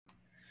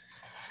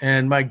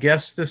And my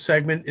guest this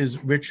segment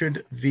is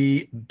Richard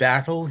V.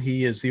 Battle.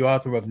 He is the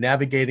author of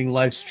Navigating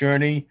Life's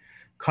Journey,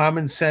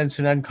 Common Sense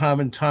in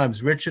Uncommon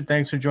Times. Richard,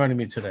 thanks for joining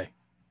me today.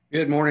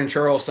 Good morning,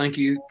 Charles. Thank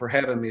you for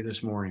having me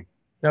this morning.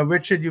 Now,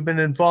 Richard, you've been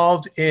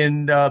involved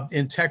in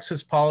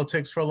Texas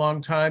politics for a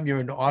long time. You're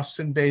an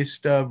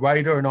Austin-based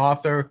writer and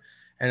author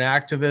and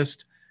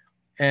activist,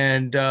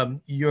 and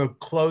you're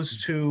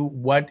close to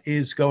what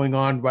is going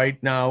on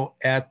right now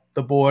at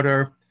the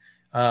border.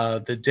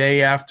 The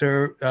day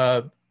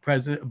after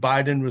President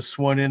Biden was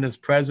sworn in as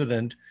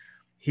president,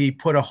 he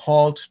put a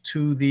halt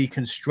to the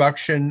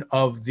construction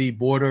of the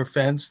border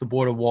fence, the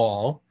border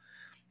wall.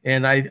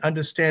 And I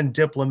understand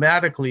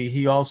diplomatically,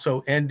 he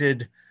also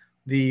ended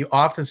the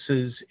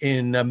offices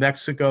in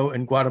Mexico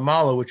and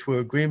Guatemala, which were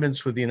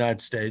agreements with the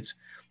United States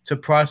to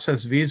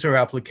process visa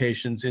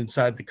applications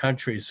inside the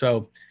country.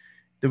 So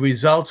the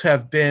results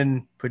have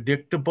been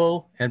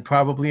predictable and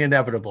probably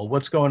inevitable.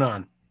 What's going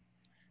on?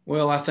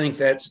 Well, I think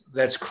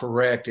that's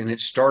correct, and it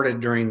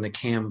started during the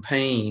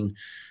campaign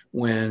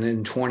when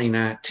in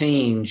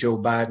 2019 Joe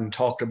Biden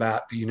talked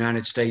about the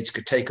United States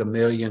could take 1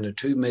 million to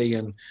 2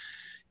 million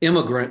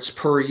immigrants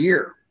per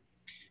year.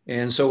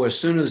 And so as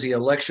soon as the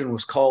election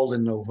was called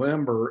in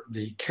November,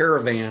 the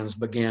caravans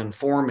began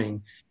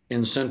forming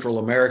in Central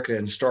America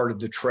and started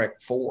the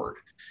trek forward.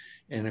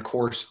 And of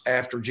course,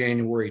 after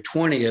January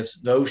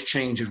 20th, those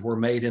changes were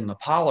made in the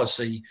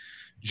policy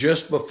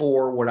just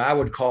before what I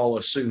would call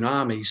a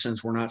tsunami,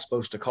 since we're not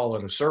supposed to call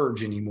it a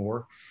surge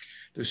anymore.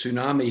 The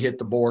tsunami hit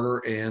the border,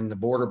 and the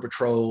Border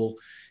Patrol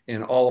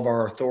and all of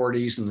our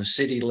authorities and the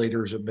city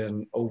leaders have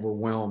been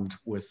overwhelmed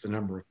with the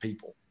number of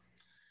people.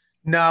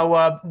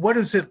 Now, what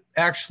does it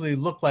actually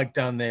look like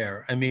down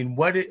there?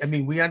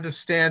 We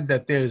understand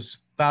that there's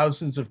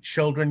thousands of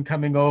children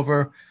coming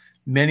over,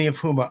 many of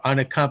whom are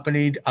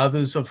unaccompanied,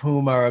 others of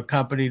whom are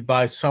accompanied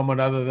by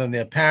someone other than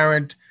their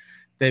parent.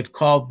 They've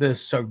called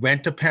this a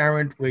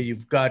rent-a-parent, where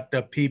you've got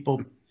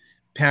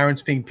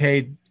parents being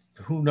paid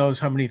who knows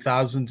how many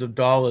thousands of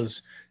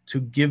dollars to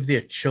give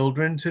their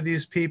children to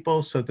these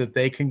people so that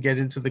they can get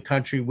into the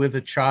country with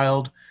a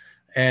child.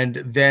 And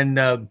then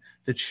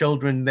the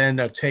children then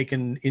are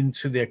taken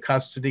into their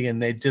custody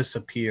and they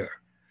disappear.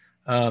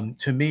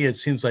 To me, it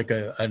seems like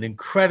an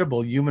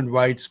incredible human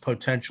rights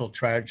potential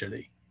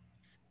tragedy.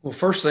 Well,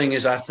 first thing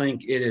is, I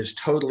think it is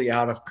totally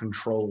out of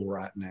control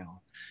right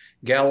now.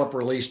 Gallup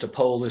released a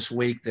poll this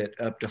week that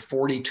up to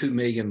 42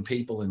 million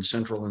people in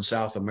Central and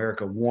South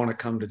America want to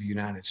come to the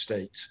United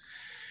States.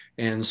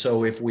 And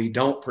so if we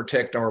don't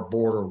protect our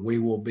border, we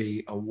will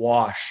be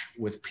awash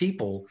with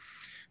people,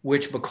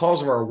 which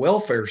because of our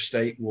welfare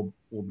state will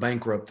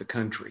bankrupt the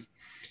country.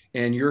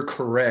 And you're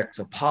correct.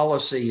 The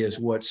policy is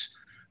what's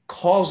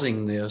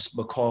causing this,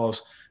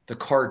 because the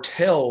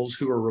cartels,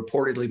 who are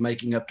reportedly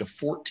making up to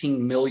 $14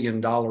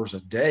 million a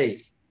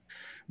day,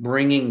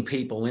 bringing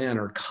people in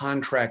or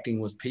contracting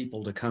with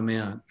people to come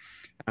in.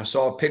 I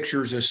saw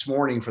pictures this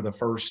morning for the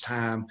first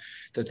time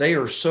that they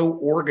are so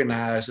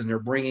organized and they're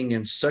bringing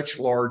in such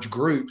large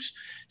groups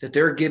that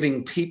they're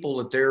giving people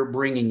that they're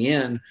bringing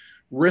in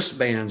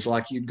wristbands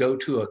like you'd go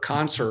to a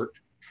concert,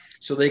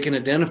 so they can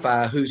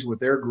identify who's with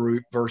their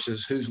group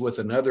versus who's with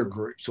another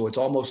group. So it's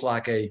almost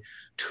like a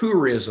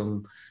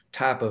tourism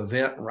type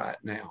event right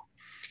now.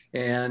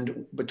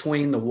 And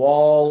between the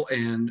wall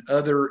and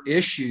other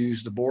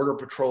issues, the Border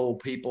Patrol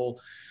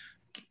people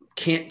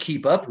can't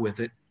keep up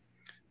with it.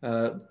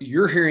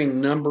 You're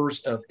hearing numbers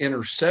of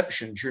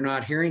interceptions. You're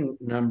not hearing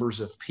numbers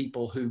of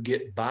people who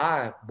get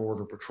by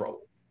Border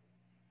Patrol.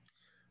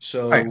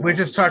 So right, we're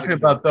just talking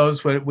about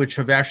those which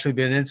have actually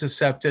been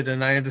intercepted.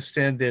 And I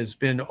understand there's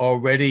been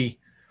already,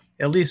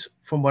 at least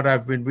from what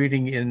I've been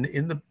reading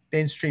in the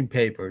mainstream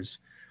papers,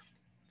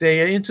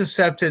 they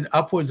intercepted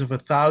upwards of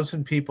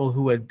 1,000 people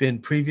who had been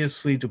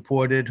previously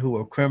deported, who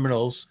were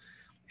criminals.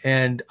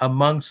 And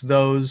amongst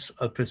those,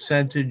 a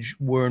percentage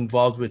were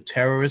involved with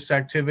terrorist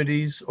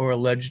activities or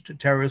alleged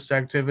terrorist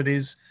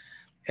activities.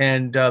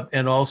 And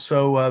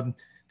also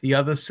the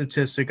other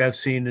statistic I've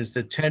seen is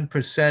that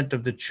 10%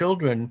 of the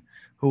children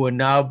who are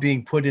now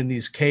being put in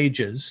these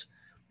cages,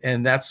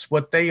 and that's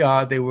what they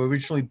are. They were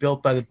originally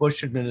built by the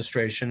Bush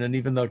administration. And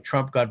even though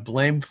Trump got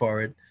blamed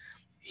for it,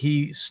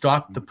 he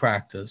stopped the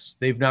practice.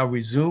 They've now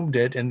resumed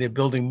it, and they're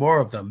building more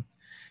of them,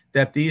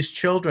 that these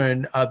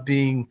children are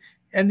being,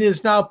 and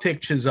there's now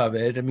pictures of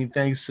it. I mean,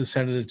 thanks to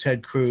Senator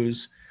Ted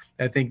Cruz,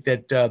 I think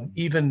that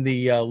even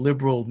the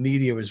liberal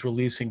media is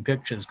releasing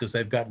pictures because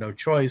they've got no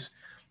choice.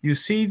 You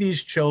see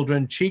these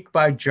children cheek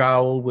by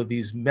jowl with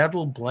these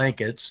metal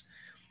blankets,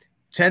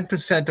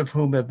 10% of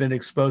whom have been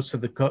exposed to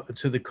the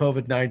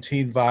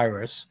COVID-19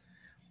 virus.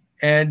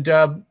 And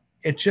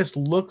it just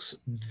looks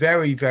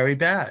very, very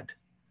bad.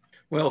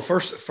 Well,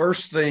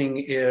 first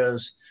thing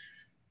is,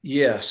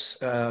 yes,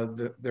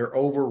 they're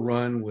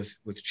overrun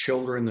with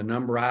children. The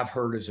number I've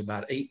heard is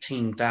about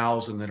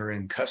 18,000 that are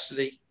in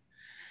custody.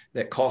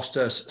 That cost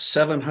us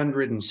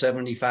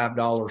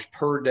 $775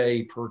 per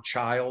day per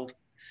child.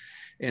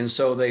 And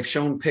so they've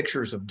shown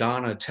pictures of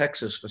Donna,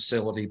 Texas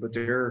facility, but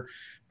they're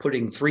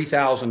putting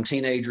 3,000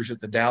 teenagers at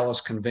the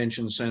Dallas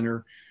Convention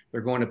Center.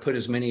 They're going to put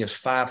as many as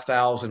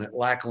 5,000 at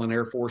Lackland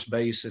Air Force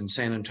Base in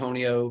San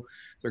Antonio.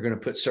 They're going to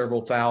put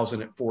several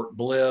thousand at Fort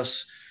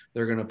Bliss.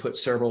 They're going to put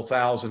several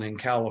thousand in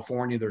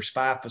California. There's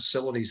 5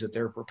 facilities that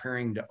they're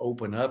preparing to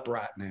open up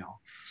right now.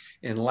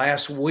 And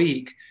last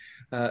week,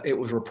 it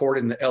was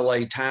reported in the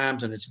LA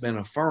Times, and it's been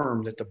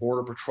affirmed that the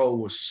Border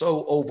Patrol was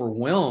so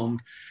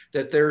overwhelmed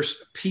that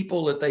there's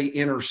people that they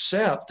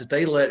intercept, that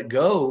they let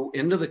go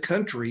into the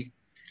country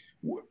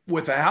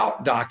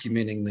without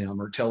documenting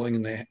them or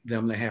telling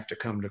them they have to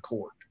come to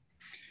court.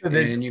 So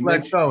they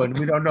let go, and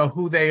we don't know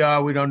who they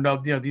are. We don't know,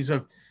 these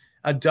are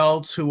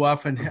adults who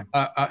often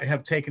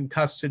have taken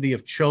custody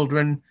of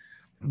children,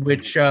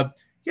 which, I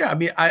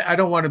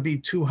don't want to be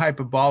too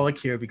hyperbolic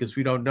here because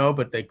we don't know,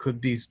 but they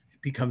could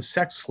become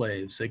sex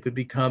slaves. They could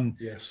become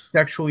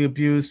sexually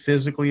abused,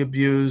 physically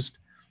abused,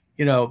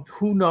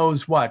 who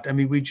knows what. I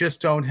mean, we just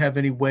don't have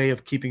any way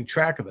of keeping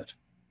track of it.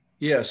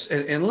 Yes.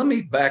 And let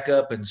me back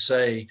up and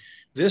say,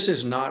 this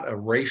is not a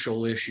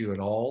racial issue at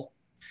all.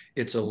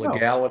 It's a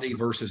legality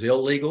versus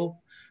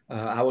illegal.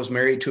 I was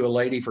married to a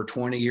lady for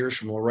 20 years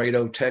from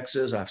Laredo,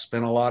 Texas. I've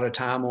spent a lot of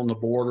time on the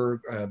border,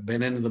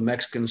 been into the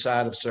Mexican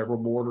side of several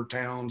border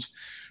towns.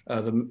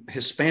 The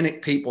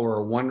Hispanic people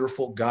are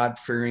wonderful,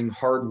 God-fearing,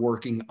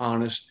 hardworking,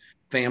 honest,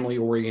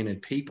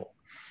 family-oriented people.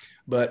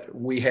 But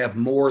we have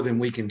more than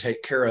we can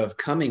take care of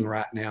coming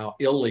right now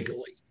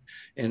illegally.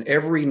 And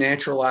every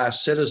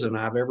naturalized citizen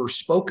I've ever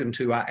spoken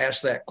to, I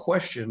ask that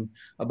question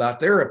about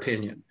their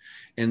opinion.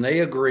 And they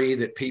agree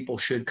that people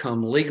should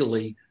come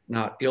legally,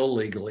 not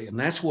illegally. And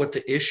that's what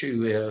the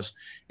issue is.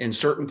 And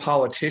certain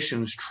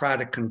politicians try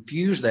to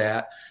confuse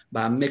that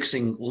by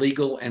mixing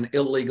legal and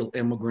illegal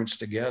immigrants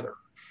together.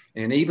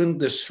 And even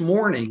this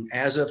morning,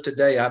 as of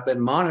today, I've been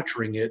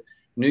monitoring it,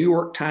 New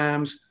York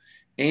Times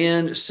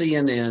and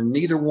CNN,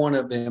 neither one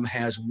of them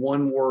has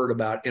one word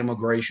about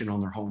immigration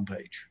on their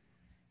homepage.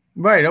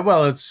 Right.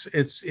 Well, it's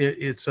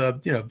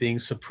being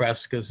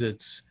suppressed because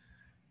it's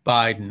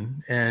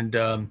Biden.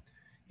 And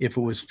if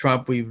it was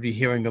Trump, we would be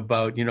hearing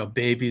about,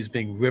 babies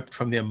being ripped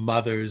from their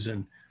mothers.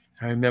 And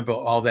I remember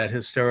all that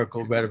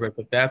hysterical rhetoric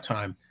at that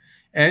time.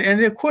 And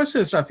of course,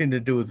 there's nothing to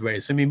do with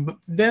race. I mean,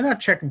 they're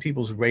not checking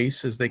people's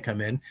race as they come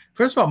in.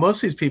 First of all, most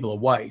of these people are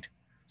white.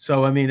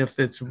 So, I mean, if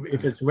it's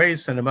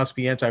race, then it must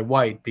be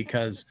anti-white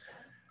because,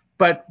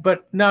 but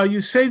now you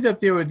say that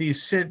there are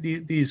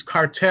these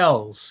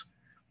cartels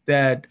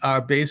that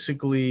are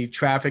basically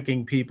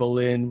trafficking people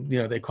in,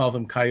 they call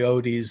them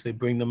coyotes. They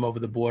bring them over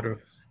the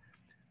border.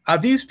 Are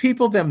these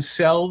people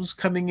themselves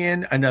coming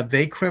in, and are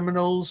they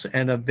criminals,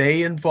 and are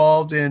they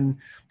involved in,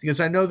 because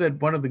I know that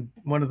one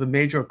of the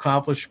major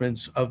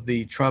accomplishments of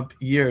the Trump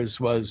years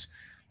was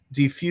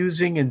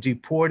defusing and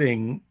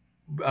deporting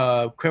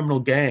criminal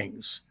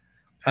gangs.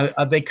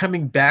 Are they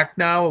coming back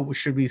now? Or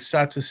should we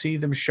start to see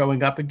them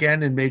showing up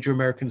again in major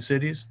American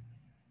cities?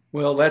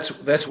 Well,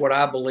 that's what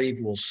I believe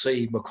we'll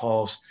see,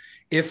 because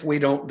if we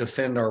don't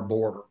defend our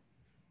border,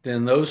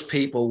 then those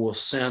people will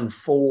send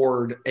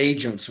forward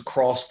agents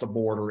across the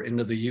border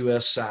into the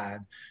U.S. side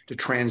to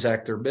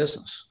transact their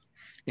business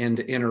and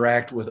to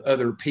interact with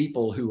other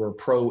people who are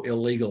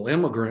pro-illegal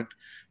immigrant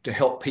to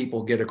help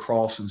people get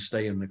across and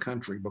stay in the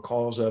country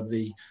because of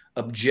the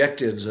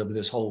objectives of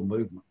this whole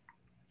movement.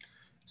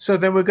 So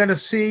then we're going to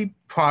see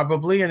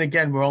probably, and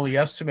again, we're only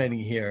estimating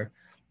here,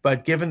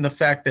 but given the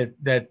fact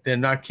that they're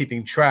not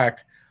keeping track,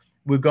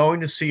 we're going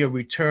to see a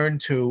return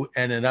to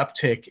and an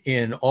uptick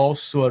in all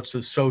sorts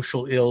of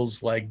social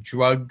ills like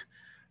drug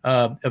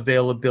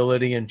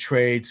availability and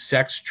trade,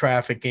 sex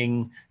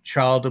trafficking,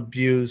 child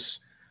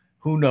abuse,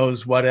 who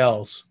knows what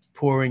else,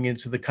 pouring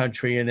into the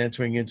country and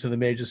entering into the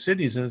major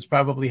cities. And it's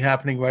probably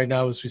happening right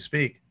now as we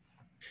speak.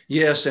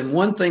 Yes, and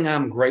one thing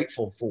I'm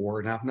grateful for,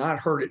 and I've not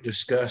heard it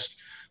discussed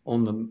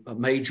on the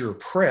major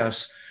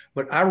press,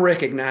 but I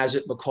recognize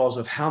it because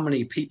of how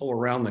many people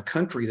around the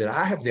country that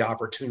I have the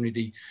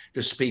opportunity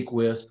to speak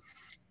with,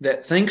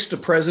 that thanks to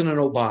President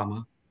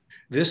Obama,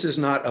 this is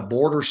not a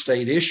border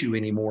state issue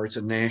anymore. It's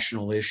a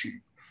national issue.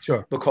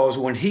 Sure. Because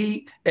when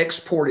he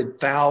exported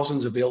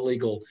thousands of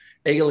illegal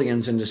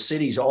aliens into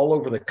cities all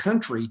over the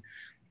country,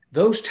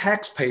 those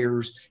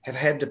taxpayers have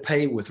had to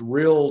pay with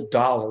real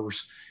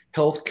dollars,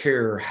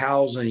 healthcare,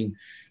 housing,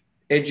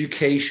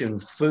 education,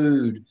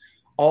 food,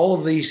 all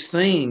of these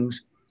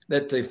things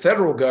that the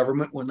federal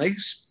government, when they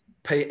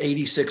pay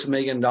 $86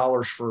 million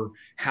for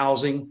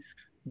housing,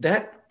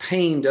 that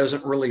pain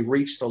doesn't really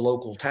reach the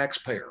local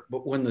taxpayer.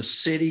 But when the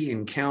city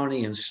and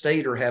county and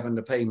state are having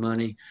to pay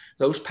money,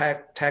 those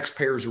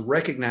taxpayers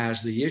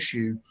recognize the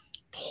issue.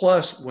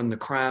 Plus, when the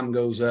crime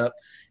goes up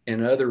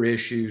and other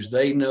issues,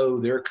 they know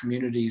their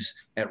community's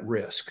at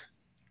risk.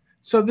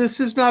 So this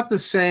is not the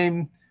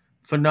same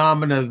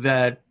phenomena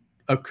that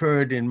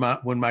occurred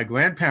when my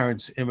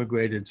grandparents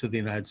immigrated to the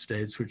United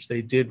States, which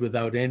they did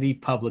without any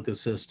public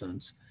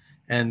assistance.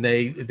 And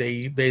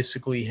they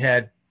basically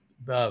had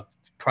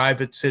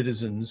private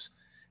citizens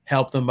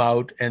help them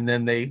out, and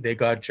then they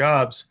got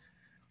jobs.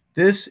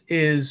 This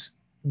is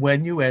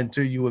when you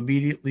enter, you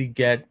immediately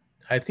get,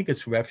 I think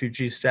it's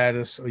refugee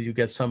status, or you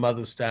get some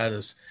other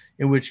status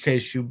in which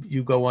case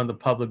you go on the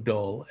public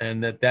dole,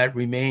 and that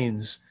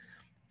remains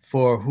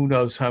for who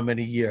knows how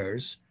many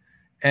years.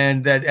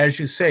 And that, as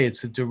you say,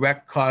 it's a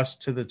direct cost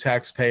to the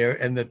taxpayer,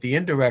 and that the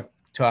indirect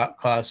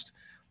cost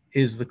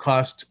is the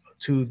cost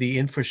to the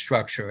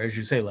infrastructure, as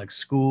you say, like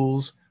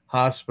schools,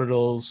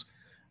 hospitals,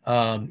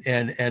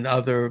 and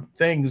other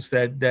things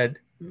that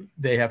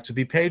they have to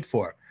be paid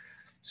for.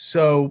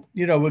 So,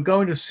 we're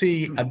going to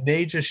see a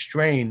major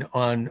strain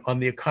on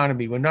the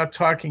economy. We're not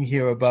talking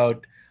here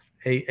about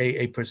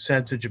a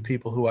percentage of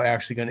people who are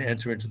actually going to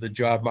enter into the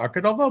job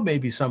market, although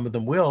maybe some of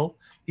them will.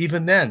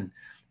 Even then,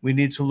 we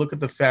need to look at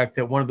the fact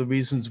that one of the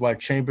reasons why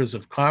chambers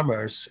of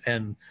commerce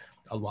and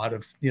a lot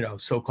of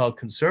so-called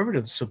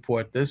conservatives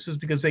support this is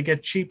because they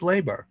get cheap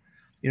labor.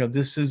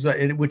 This is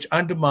which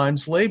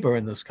undermines labor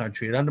in this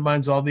country. It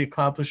undermines all the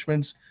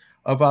accomplishments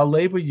of our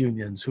labor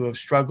unions who have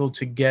struggled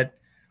to get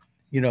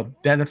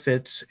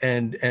benefits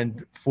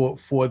and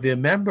for their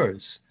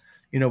members.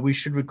 We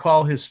should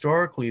recall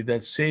historically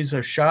that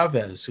Cesar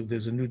Chavez, who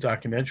there's a new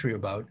documentary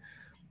about,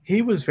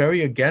 he was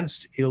very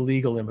against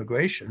illegal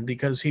immigration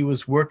because he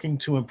was working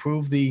to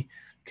improve the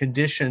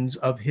conditions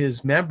of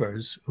his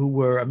members who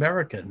were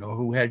American or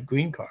who had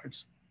green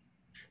cards.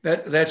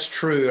 That's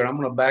true. And I'm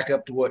going to back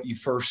up to what you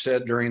first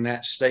said during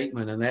that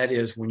statement. And that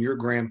is, when your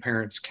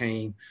grandparents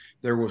came,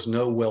 there was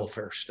no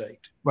welfare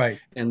state. Right.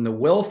 And the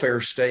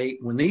welfare state,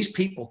 when these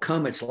people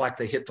come, it's like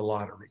they hit the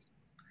lottery.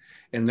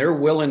 And they're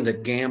willing to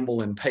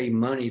gamble and pay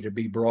money to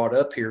be brought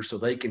up here so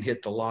they can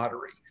hit the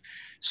lottery.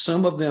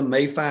 Some of them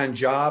may find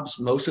jobs.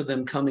 Most of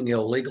them coming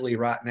illegally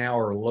right now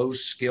are low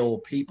skill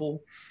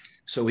people.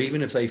 So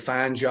even if they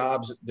find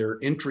jobs, they're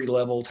entry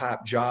level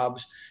type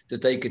jobs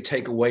that they could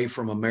take away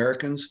from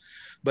Americans.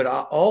 But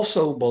I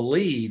also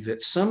believe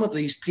that some of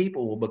these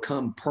people will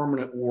become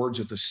permanent wards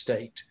of the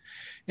state.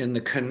 And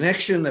the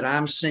connection that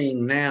I'm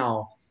seeing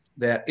now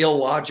that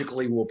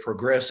illogically will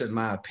progress, in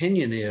my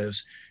opinion,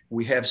 is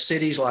we have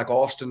cities like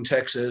Austin,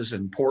 Texas,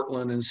 and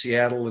Portland and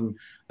Seattle and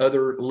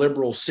other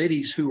liberal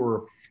cities who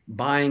are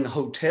buying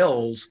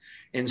hotels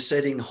and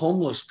setting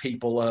homeless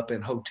people up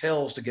in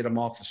hotels to get them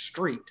off the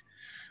street,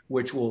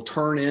 which will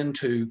turn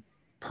into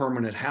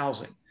permanent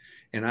housing.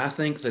 And I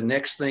think the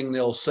next thing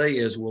they'll say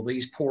is, well,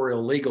 these poor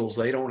illegals,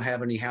 they don't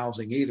have any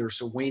housing either,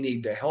 so we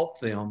need to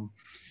help them.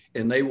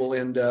 And they will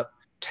end up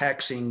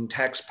taxing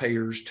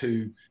taxpayers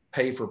to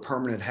pay for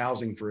permanent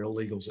housing for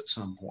illegals at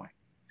some point.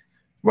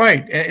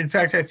 Right. In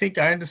fact, I think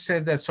I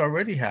understand that's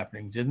already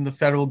happening. Didn't the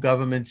federal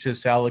government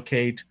just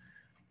allocate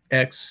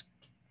X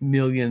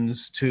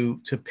millions to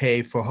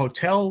pay for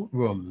hotel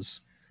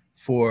rooms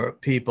for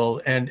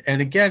people? And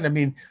again, I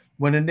mean,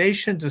 when a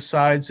nation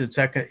decides its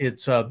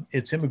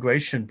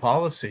immigration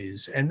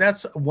policies, and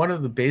that's one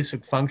of the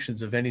basic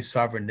functions of any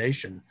sovereign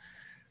nation,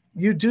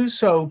 you do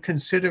so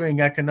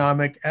considering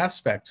economic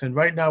aspects. And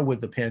right now,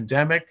 with the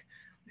pandemic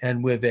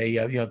and with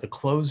the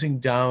closing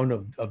down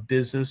of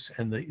business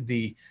and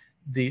the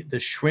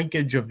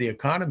shrinkage of the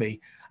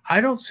economy,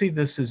 I don't see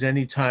this as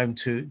any time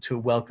to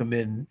welcome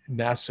in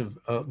massive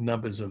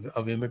numbers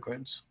of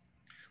immigrants.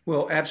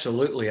 Well,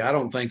 absolutely. I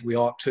don't think we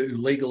ought to,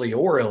 legally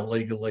or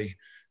illegally,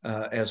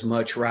 as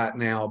much right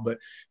now. But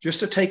just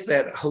to take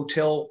that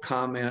hotel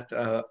comment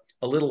a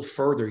little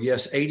further,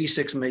 yes,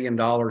 $86 million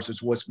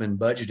is what's been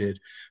budgeted.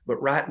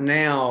 But right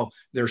now,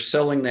 they're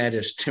selling that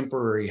as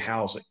temporary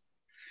housing.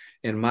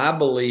 And my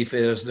belief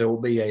is there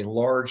will be a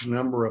large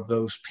number of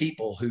those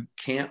people who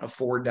can't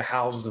afford to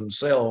house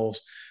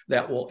themselves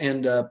that will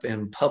end up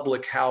in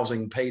public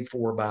housing paid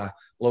for by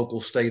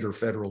local, state, or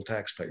federal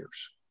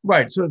taxpayers.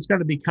 Right. So it's going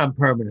to become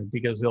permanent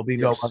because there'll be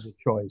no other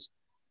choice.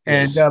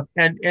 And Yes.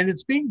 and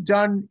it's being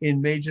done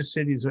in major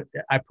cities,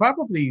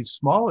 probably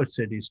smaller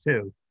cities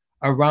too,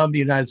 around the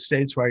United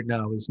States right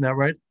now. Isn't that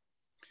right?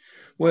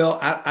 Well,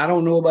 I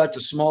don't know about the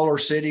smaller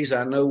cities.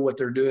 I know what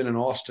they're doing in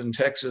Austin,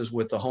 Texas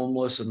with the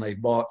homeless, and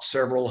they've bought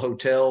several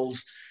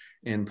hotels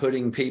and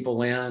putting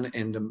people in.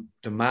 And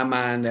to my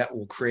mind, that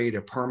will create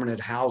a permanent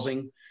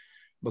housing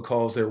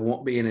because there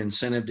won't be an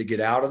incentive to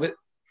get out of it.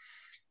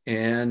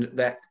 And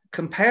that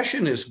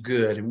compassion is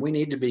good, and we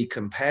need to be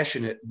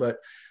compassionate. But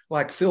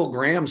like Phil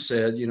Gramm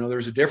said,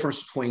 there's a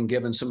difference between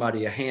giving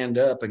somebody a hand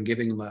up and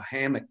giving them a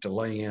hammock to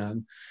lay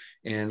in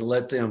and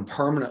let them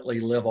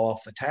permanently live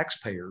off the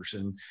taxpayers.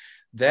 And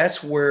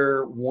that's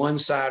where one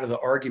side of the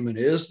argument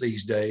is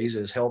these days,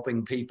 is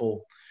helping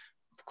people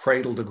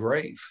cradle to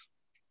grave.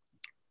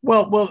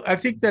 Well, I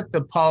think that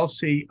the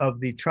policy of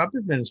the Trump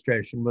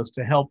administration was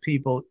to help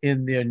people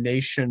in their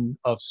nation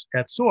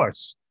at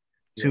source,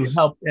 to Yes.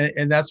 help,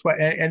 and that's why.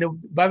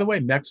 By the way,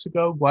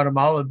 Mexico,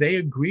 Guatemala, they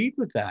agreed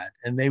with that,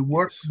 and they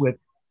worked Yes. with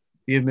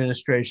the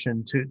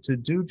administration to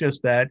do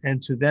just that, and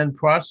to then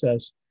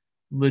process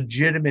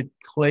legitimate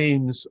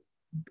claims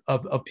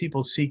of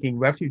people seeking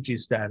refugee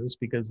status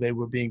because they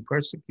were being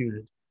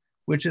persecuted,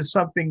 which is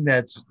something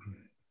that's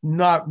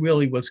not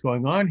really what's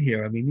going on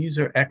here. I mean, these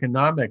are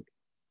economic.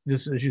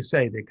 This, as you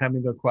say, they're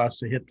coming across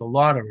to hit the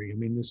lottery. I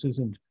mean, this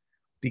isn't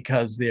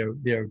because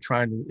they're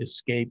trying to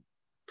escape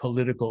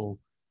political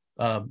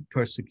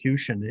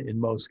persecution in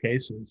most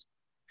cases.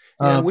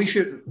 Yeah, and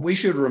Um, we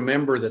should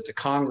remember that the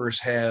Congress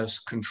has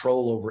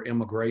control over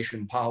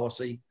immigration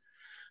policy.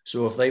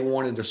 So if they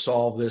wanted to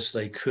solve this,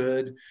 they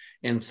could.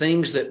 And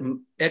things that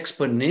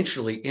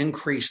exponentially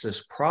increase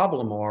this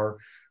problem are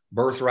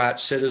birthright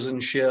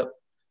citizenship,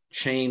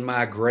 chain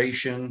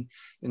migration.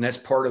 And that's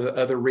part of the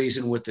other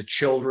reason with the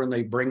children.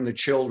 They bring the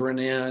children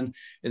in,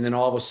 and then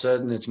all of a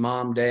sudden it's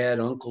mom, dad,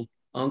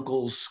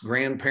 uncles,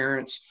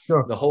 grandparents.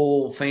 sure. The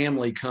whole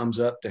family comes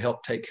up to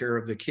help take care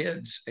of the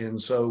kids.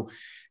 And so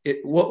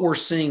what we're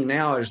seeing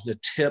now is the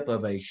tip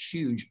of a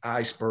huge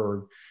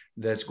iceberg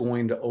that's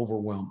going to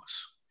overwhelm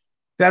us.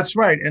 That's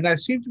right. And I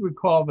seem to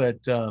recall that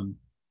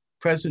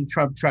President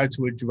Trump tried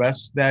to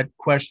address that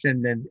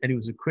question, and he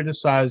was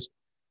criticized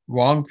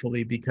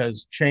wrongfully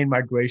because chain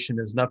migration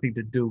has nothing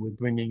to do with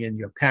bringing in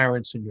your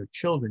parents and your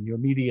children, your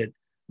immediate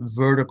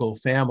vertical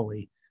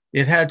family.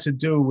 It had to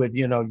do with,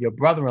 your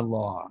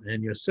brother-in-law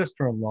and your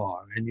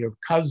sister-in-law and your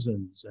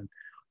cousins. And,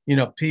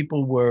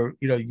 people were,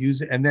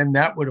 using, and then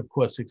that would, of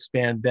course,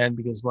 expand then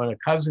because when a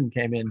cousin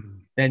came in,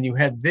 then you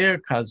had their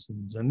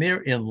cousins and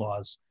their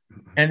in-laws.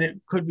 And it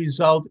could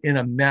result in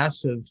a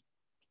massive,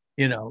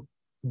 you know,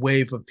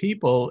 wave of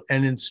people.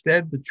 And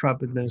instead, the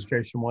Trump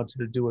administration wanted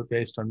to do it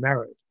based on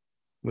merit,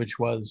 which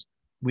was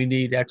we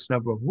need X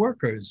number of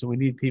workers. So we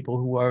need people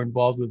who are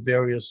involved with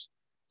various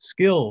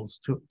skills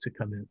to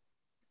come in.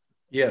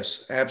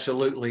 Yes,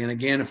 absolutely. And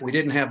again, if we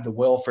didn't have the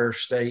welfare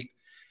state,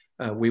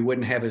 we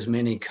wouldn't have as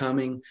many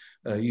coming.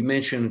 You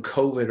mentioned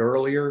COVID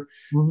earlier.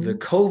 Mm-hmm. The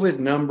COVID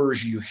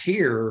numbers you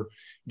hear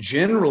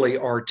generally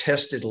are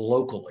tested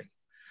locally.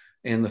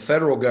 And the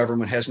federal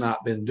government has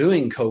not been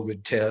doing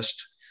COVID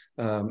tests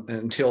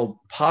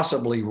until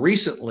possibly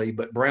recently,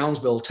 but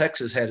Brownsville,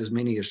 Texas had as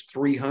many as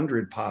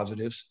 300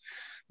 positives.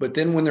 But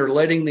then when they're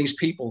letting these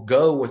people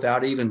go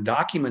without even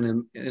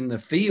documenting in the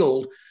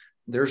field,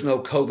 there's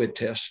no COVID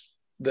test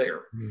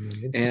there.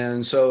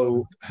 And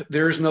so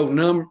there's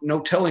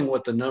no telling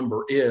what the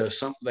number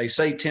is. They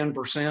say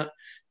 10%.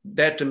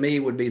 That to me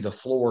would be the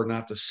floor,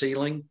 not the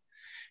ceiling.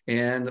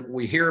 And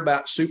we hear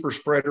about super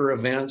spreader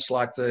events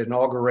like the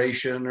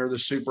inauguration or the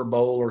Super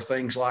Bowl or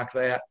things like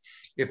that.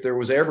 If there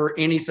was ever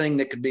anything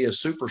that could be a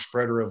super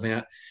spreader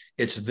event,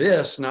 it's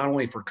this, not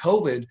only for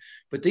COVID,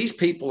 but these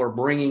people are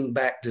bringing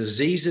back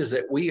diseases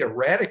that we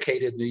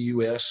eradicated in the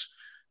U.S.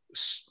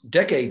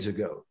 decades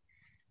ago.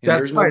 And That's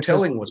there's no right.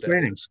 telling what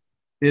that is.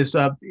 There's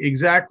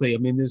exactly. I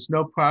mean, there's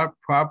no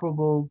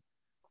probable,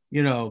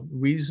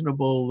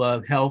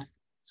 reasonable health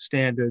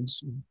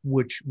standards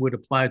which would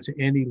apply to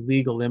any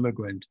legal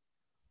immigrant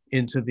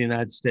into the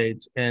United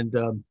States.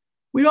 And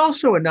we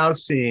also are now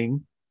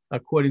seeing,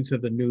 according to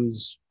the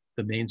news,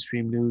 the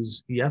mainstream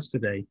news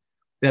yesterday,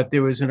 that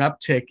there is an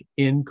uptick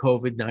in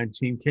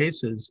COVID-19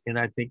 cases in,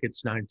 I think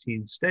it's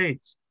 19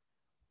 states.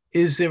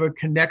 Is there a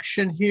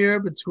connection here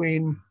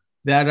between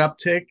that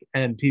uptick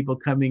and people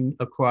coming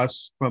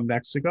across from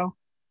Mexico?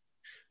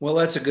 Well,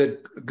 that's a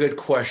good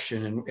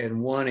question.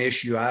 And one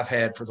issue I've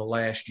had for the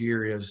last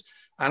year is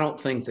I don't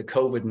think the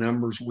COVID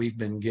numbers we've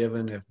been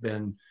given have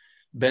been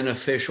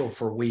beneficial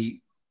for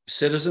we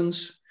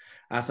citizens.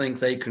 I think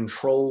they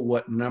control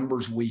what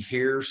numbers we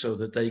hear so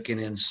that they can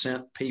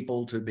incent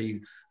people to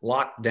be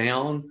locked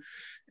down.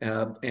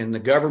 And the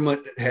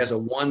government has a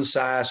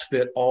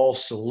one-size-fits-all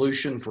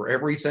solution for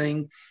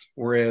everything,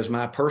 whereas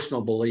my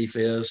personal belief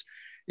is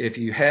if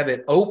you have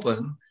it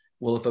open,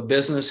 well, if a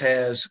business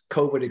has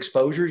COVID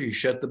exposures, you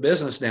shut the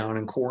business down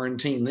and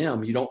quarantine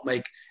them. You don't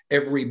make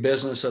every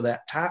business of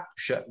that type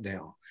shut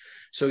down.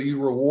 So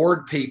you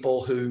reward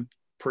people who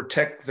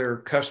protect their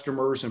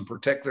customers and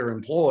protect their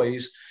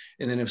employees.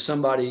 And then if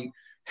somebody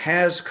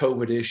has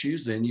COVID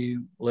issues, then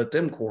you let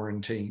them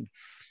quarantine.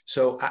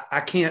 So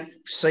I can't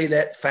say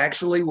that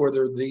factually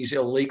whether these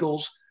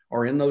illegals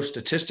are in those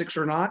statistics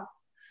or not,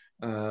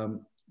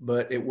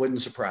 but it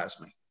wouldn't surprise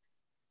me.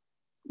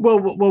 Well,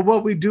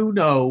 what we do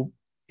know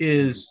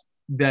is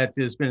that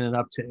there's been an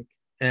uptick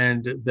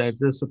and that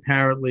this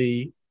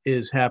apparently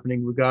is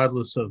happening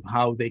regardless of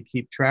how they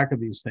keep track of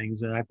these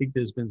things. And I think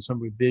there's been some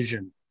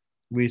revision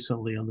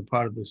recently on the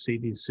part of the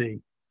CDC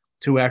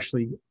to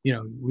actually,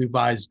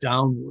 revise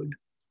downward.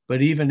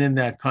 But even in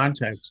that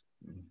context,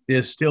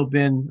 there's still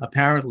been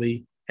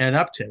apparently an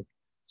uptick.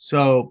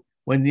 So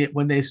when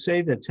they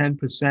say that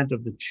 10%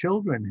 of the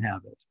children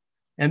have it,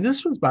 and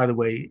this was, by the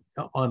way,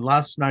 on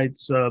last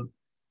night's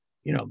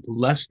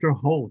Lester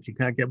Holt, you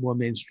can't get more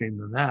mainstream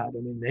than that. I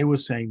mean, they were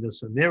saying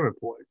this in their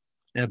report.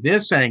 And if they're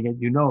saying it,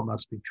 it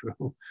must be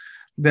true.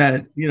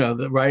 That,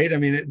 right? I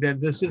mean,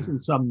 that this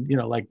isn't some,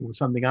 like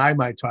something I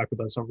might talk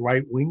about, some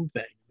right-wing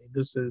thing. I mean,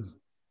 this is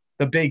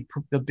the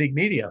big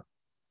media.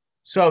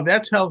 So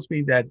that tells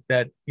me that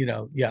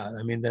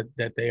I mean,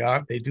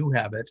 that they do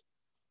have it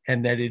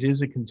and that it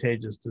is a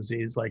contagious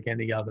disease like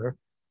any other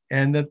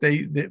and that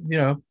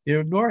they're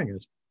ignoring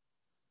it.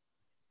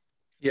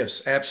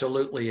 Yes,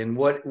 absolutely. And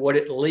what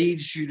it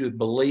leads you to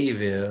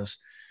believe is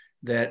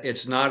that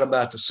it's not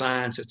about the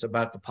science, it's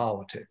about the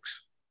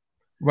politics.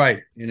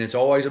 Right. And it's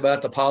always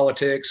about the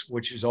politics,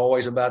 which is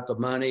always about the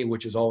money,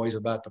 which is always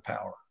about the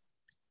power.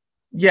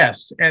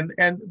 Yes, and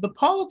the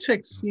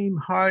politics seem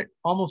hard,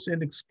 almost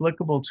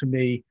inexplicable to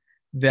me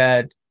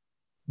that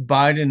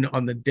Biden,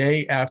 on the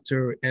day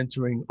after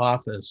entering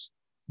office,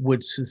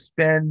 would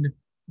suspend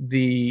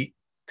the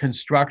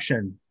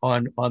construction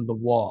on the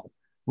wall,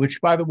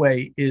 which, by the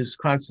way, is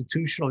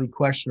constitutionally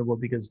questionable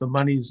because the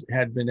monies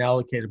had been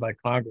allocated by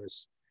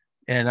Congress,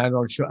 and I'm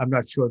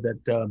not sure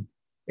that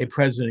a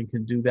president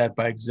can do that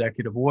by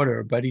executive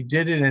order, but he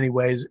did it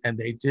anyways, and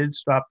they did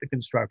stop the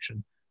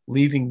construction,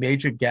 leaving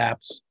major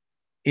gaps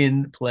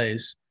in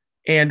place.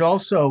 And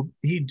also,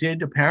 he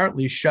did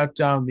apparently shut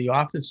down the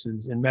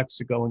offices in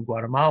Mexico and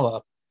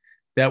Guatemala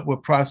that were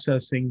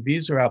processing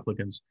visa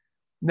applicants.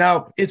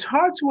 Now, it's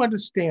hard to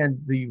understand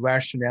the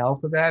rationale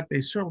for that.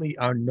 They certainly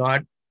are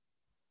not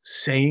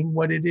saying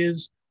what it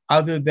is,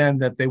 other than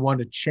that they want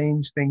to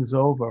change things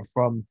over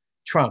from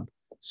Trump.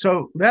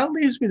 So that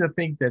leads me to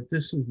think that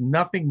this is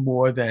nothing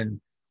more than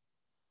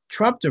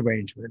Trump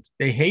derangement.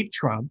 They hate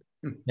Trump.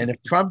 And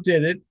if Trump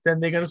did it, then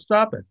they're going to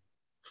stop it.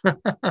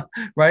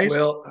 Right?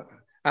 Well,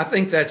 I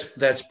think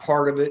that's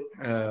part of it.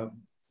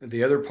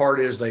 The other part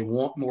is they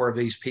want more of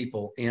these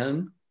people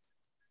in.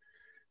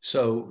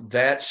 So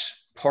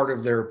that's part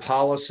of their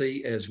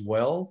policy as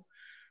well.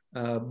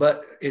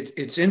 But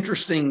it's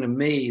interesting to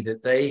me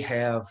that they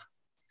have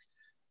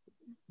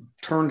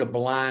turned a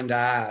blind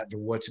eye to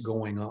what's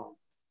going on.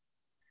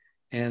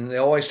 And they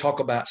always talk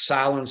about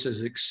silence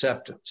is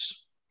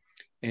acceptance.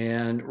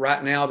 And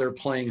right now they're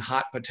playing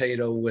hot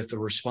potato with the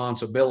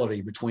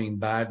responsibility between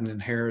Biden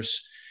and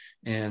Harris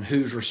and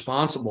who's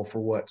responsible for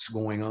what's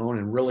going on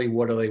and really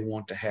what do they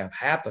want to have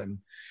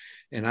happen.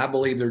 And I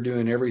believe they're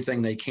doing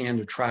everything they can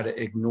to try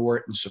to ignore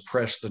it and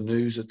suppress the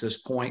news at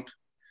this point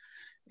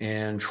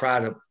and try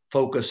to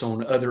focus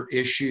on other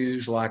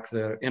issues like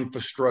the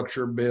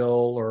infrastructure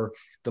bill or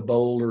the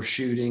Boulder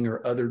shooting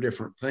or other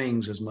different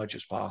things as much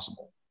as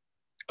possible.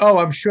 Oh,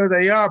 I'm sure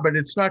they are, but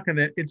it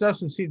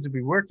doesn't seem to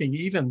be working.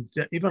 Even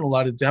a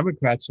lot of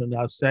Democrats are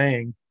now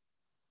saying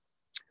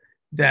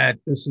that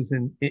this is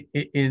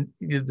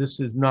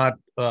not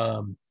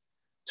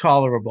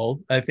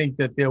tolerable. I think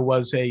that there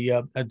was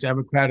a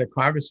Democratic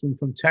congressman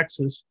from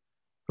Texas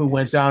who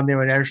went down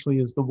there and actually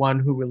is the one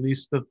who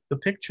released the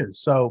pictures.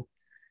 So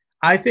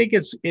I think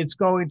it's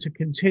going to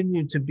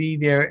continue to be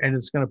there, and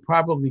it's going to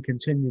probably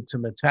continue to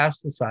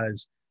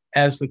metastasize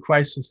as the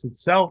crisis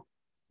itself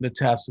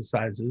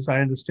metastasizes.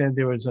 I understand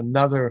there is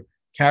another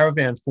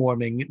caravan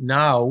forming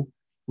now,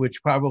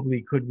 which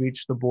probably could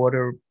reach the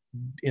border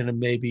in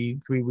maybe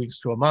 3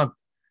 weeks to a month.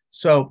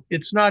 So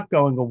it's not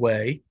going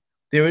away.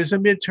 There is a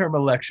midterm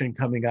election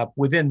coming up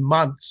within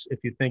months. If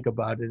you think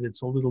about it,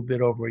 it's a little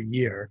bit over a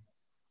year.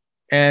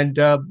 And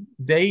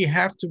they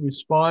have to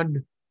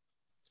respond,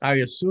 I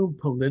assume,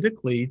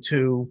 politically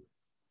to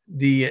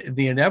the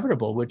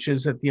inevitable, which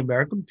is that the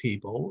American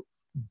people,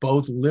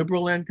 both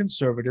liberal and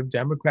conservative,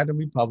 Democrat and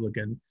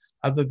Republican,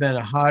 other than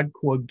a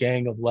hardcore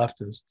gang of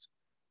leftists,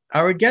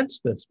 are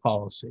against this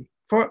policy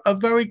for a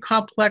very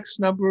complex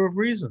number of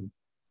reasons.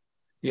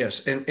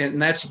 Yes,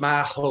 and that's my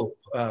hope.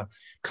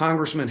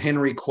 Congressman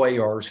Henry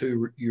Cuellar,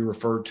 who you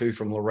referred to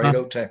from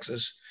Laredo,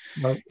 Texas,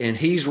 and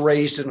he's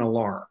raised an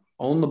alarm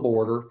on the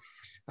border.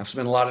 I've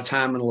spent a lot of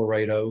time in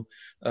Laredo.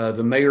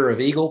 The mayor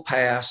of Eagle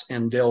Pass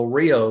and Del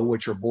Rio,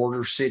 which are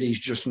border cities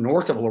just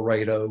north of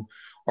Laredo,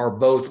 are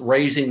both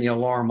raising the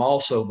alarm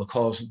also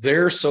because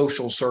their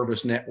social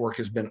service network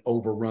has been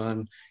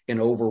overrun and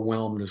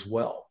overwhelmed as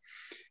well.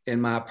 And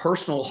my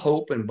personal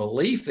hope and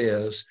belief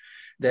is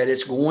that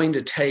it's going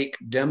to take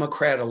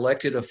Democrat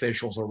elected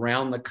officials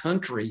around the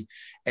country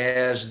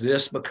as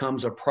this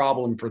becomes a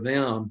problem for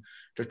them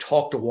to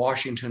talk to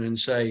Washington and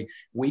say,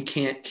 we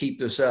can't keep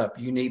this up.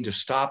 You need to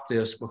stop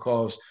this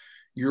because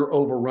you're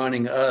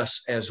overrunning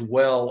us as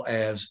well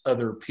as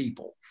other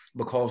people,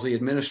 because the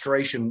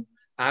administration,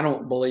 I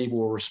don't believe,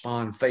 will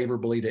respond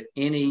favorably to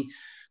any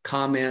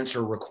comments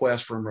or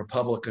requests from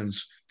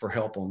Republicans for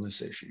help on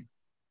this issue.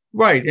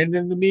 Right. And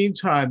in the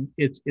meantime,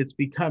 it's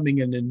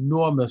becoming an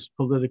enormous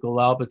political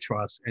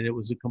albatross. And it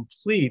was a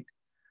complete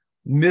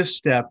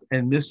misstep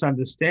and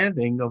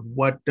misunderstanding of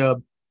what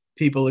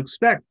people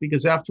expect.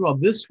 Because after all,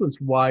 this was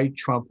why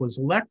Trump was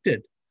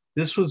elected.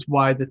 This was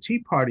why the Tea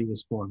Party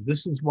was formed.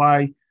 This is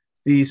why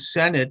the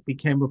Senate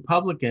became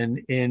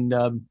Republican in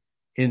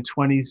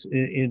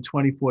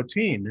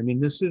 2014. I mean,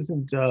 this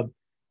isn't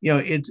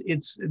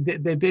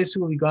they've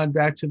basically gone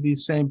back to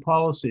these same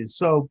policies.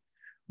 So,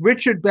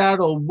 Richard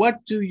Battle,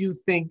 what do you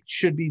think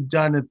should be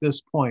done at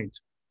this point?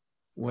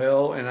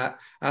 Well, and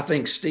I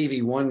think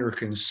Stevie Wonder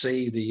can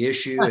see the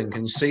issue and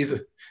can see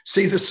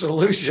the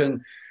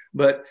solution.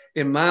 But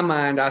in my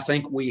mind, I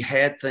think we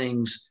had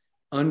things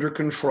under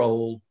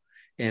control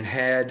and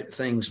had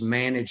things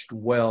managed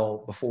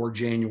well before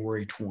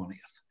January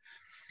 20th.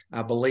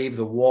 I believe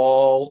the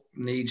wall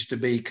needs to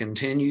be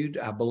continued.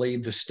 I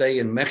believe the stay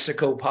in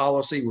Mexico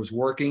policy was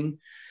working.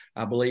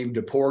 I believe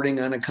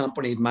deporting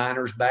unaccompanied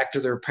minors back to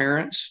their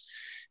parents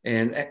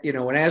And,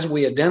 and as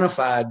we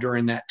identified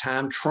during that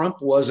time, Trump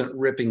wasn't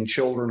ripping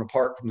children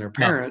apart from their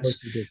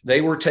parents. No,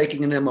 they were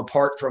taking them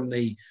apart from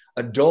the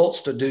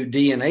adults to do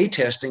DNA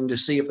testing to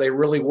see if they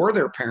really were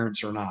their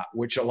parents or not,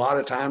 which a lot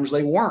of times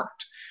they weren't.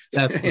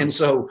 And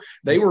so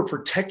they were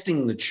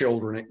protecting the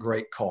children at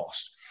great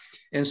cost.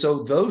 And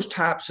so those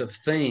types of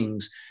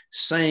things,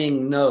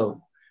 saying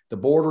no, the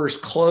border is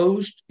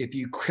closed. If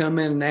you come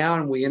in now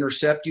and we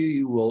intercept you,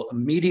 you will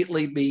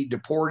immediately be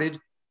deported,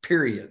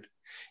 period.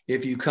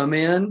 If you come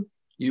in,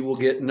 you will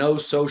get no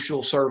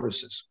social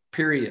services,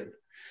 period.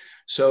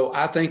 So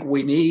I think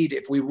we need,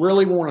 if we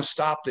really want to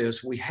stop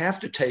this, we have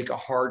to take a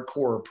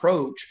hardcore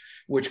approach,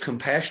 which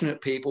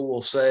compassionate people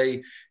will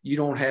say, you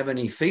don't have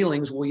any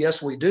feelings. Well,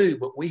 yes, we do,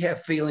 but we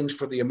have feelings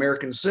for the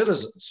American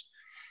citizens.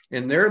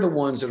 And they're the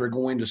ones that are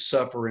going to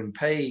suffer and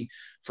pay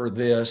for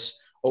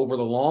this over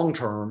the long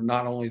term,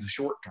 not only the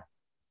short term.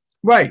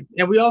 Right.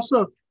 And we also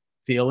have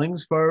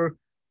feelings for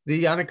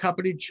the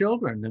unaccompanied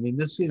children. I mean,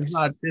 this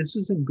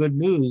isn't good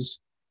news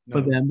for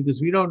them,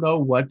 because we don't know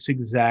what's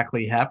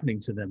exactly happening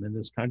to them in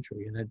this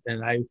country.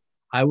 And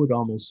I would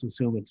almost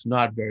assume it's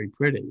not very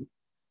pretty.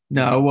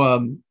 Now,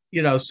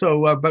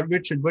 but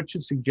Richard, what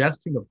you're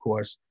suggesting, of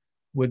course,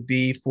 would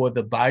be for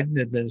the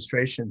Biden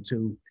administration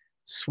to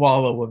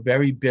swallow a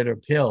very bitter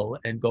pill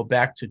and go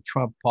back to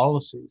Trump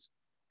policies.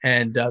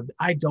 And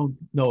I don't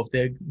know if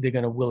they're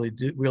going to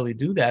really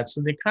do that.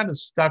 So they're kind of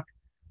stuck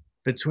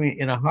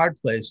in a hard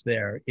place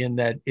there, in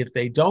that if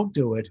they don't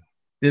do it,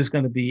 there's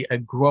going to be a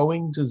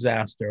growing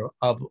disaster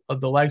of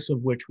the likes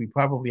of which we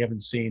probably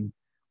haven't seen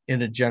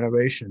in a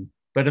generation.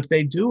 But if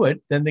they do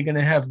it, then they're going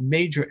to have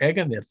major egg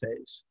in their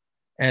face,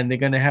 and they're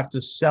going to have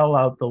to sell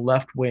out the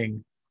left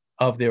wing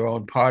of their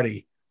own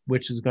party,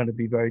 which is going to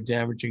be very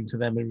damaging to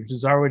them, and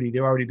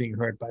they're already being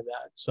hurt by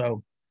that.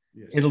 So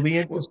yes, it'll be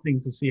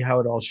interesting to see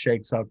how it all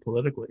shakes out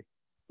politically.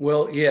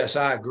 Well, yes,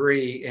 I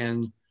agree.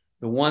 And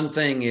the one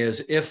thing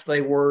is, if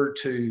they were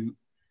to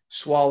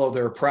swallow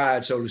their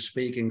pride, so to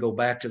speak, and go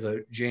back to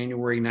the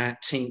January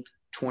 19th,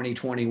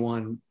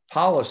 2021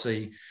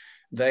 policy,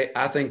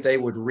 I think they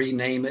would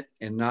rename it,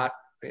 and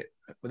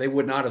they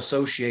would not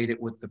associate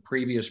it with the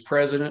previous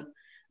president.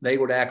 They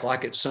would act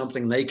like it's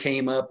something they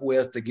came up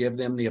with to give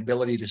them the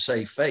ability to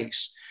save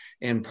face.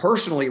 And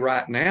personally,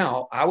 right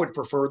now, I would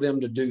prefer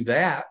them to do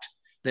that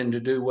than to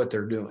do what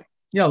they're doing.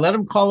 Yeah, let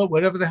them call it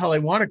whatever the hell they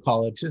want to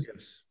call it. Just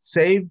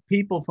save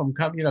people from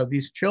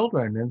these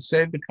children, and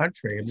save the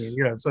country. I mean,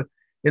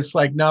 it's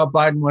like now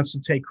Biden wants to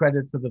take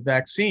credit for the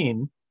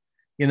vaccine,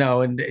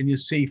 and you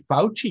see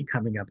Fauci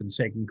coming up and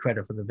taking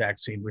credit for the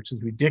vaccine, which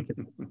is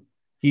ridiculous.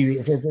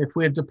 If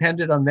we had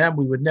depended on them,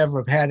 we would never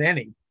have had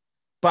any.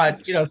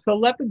 But, so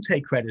let them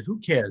take credit. Who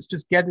cares?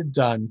 Just get it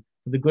done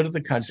for the good of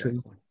the country,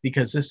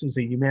 because this is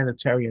a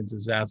humanitarian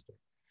disaster.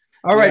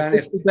 All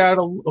right,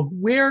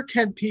 where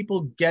can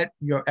people get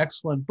your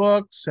excellent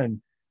books and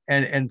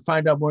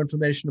find out more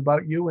information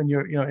about you and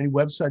your, any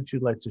websites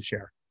you'd like to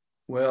share?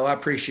 Well, I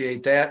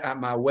appreciate that.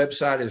 My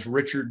website is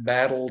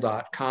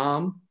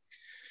richardbattle.com.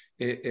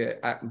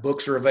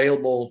 Books are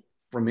available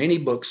from any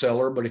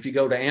bookseller, but if you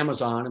go to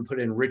Amazon and put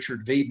in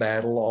Richard V.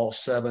 Battle, all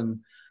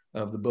 7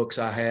 of the books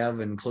I have,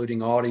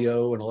 including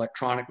audio and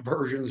electronic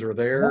versions, are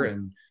there. Yeah.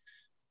 And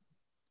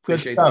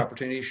appreciate the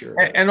opportunity to share.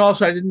 And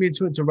also, I didn't mean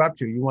to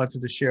interrupt you. You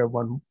wanted to share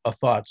a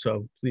thought,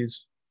 so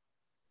please.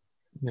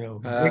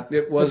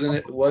 It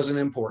wasn't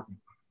important.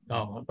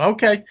 Oh,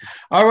 okay.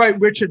 All right,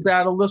 Richard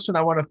Battle. Listen,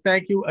 I want to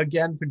thank you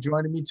again for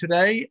joining me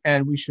today,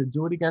 and we should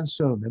do it again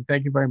soon. And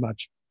thank you very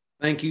much.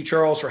 Thank you,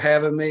 Charles, for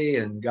having me,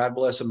 and God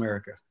bless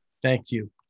America. Thank you.